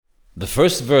The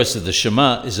first verse of the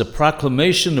Shema is a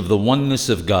proclamation of the oneness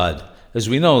of God. As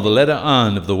we know, the letter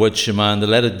An of the word Shema and the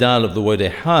letter Dal of the word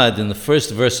Ehad in the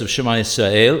first verse of Shema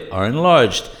Yisrael are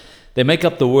enlarged. They make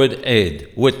up the word Ed,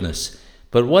 witness.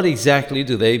 But what exactly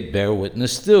do they bear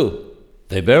witness to?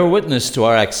 They bear witness to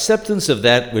our acceptance of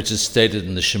that which is stated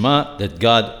in the Shema, that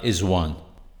God is one.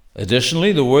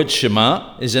 Additionally, the word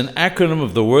Shema is an acronym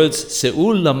of the words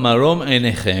Se'ul lamarom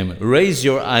einechem, raise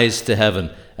your eyes to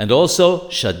heaven, and also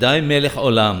Shaddai Melech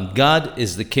Olam, God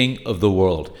is the King of the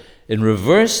world. In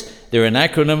reverse, they're an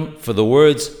acronym for the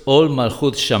words Ol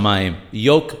Malchut Shamayim,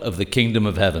 yoke of the kingdom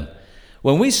of heaven.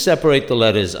 When we separate the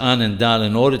letters An and Dal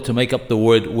in order to make up the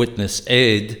word witness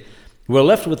Ed, we're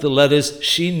left with the letters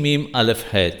Shin Mim Aleph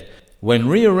Het. When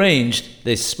rearranged,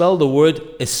 they spell the word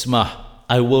Esmah,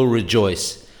 I will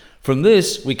rejoice. From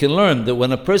this, we can learn that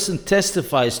when a person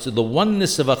testifies to the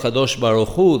oneness of HaKadosh Baruch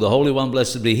Hu, the Holy One,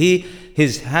 blessed be He,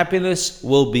 his happiness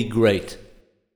will be great.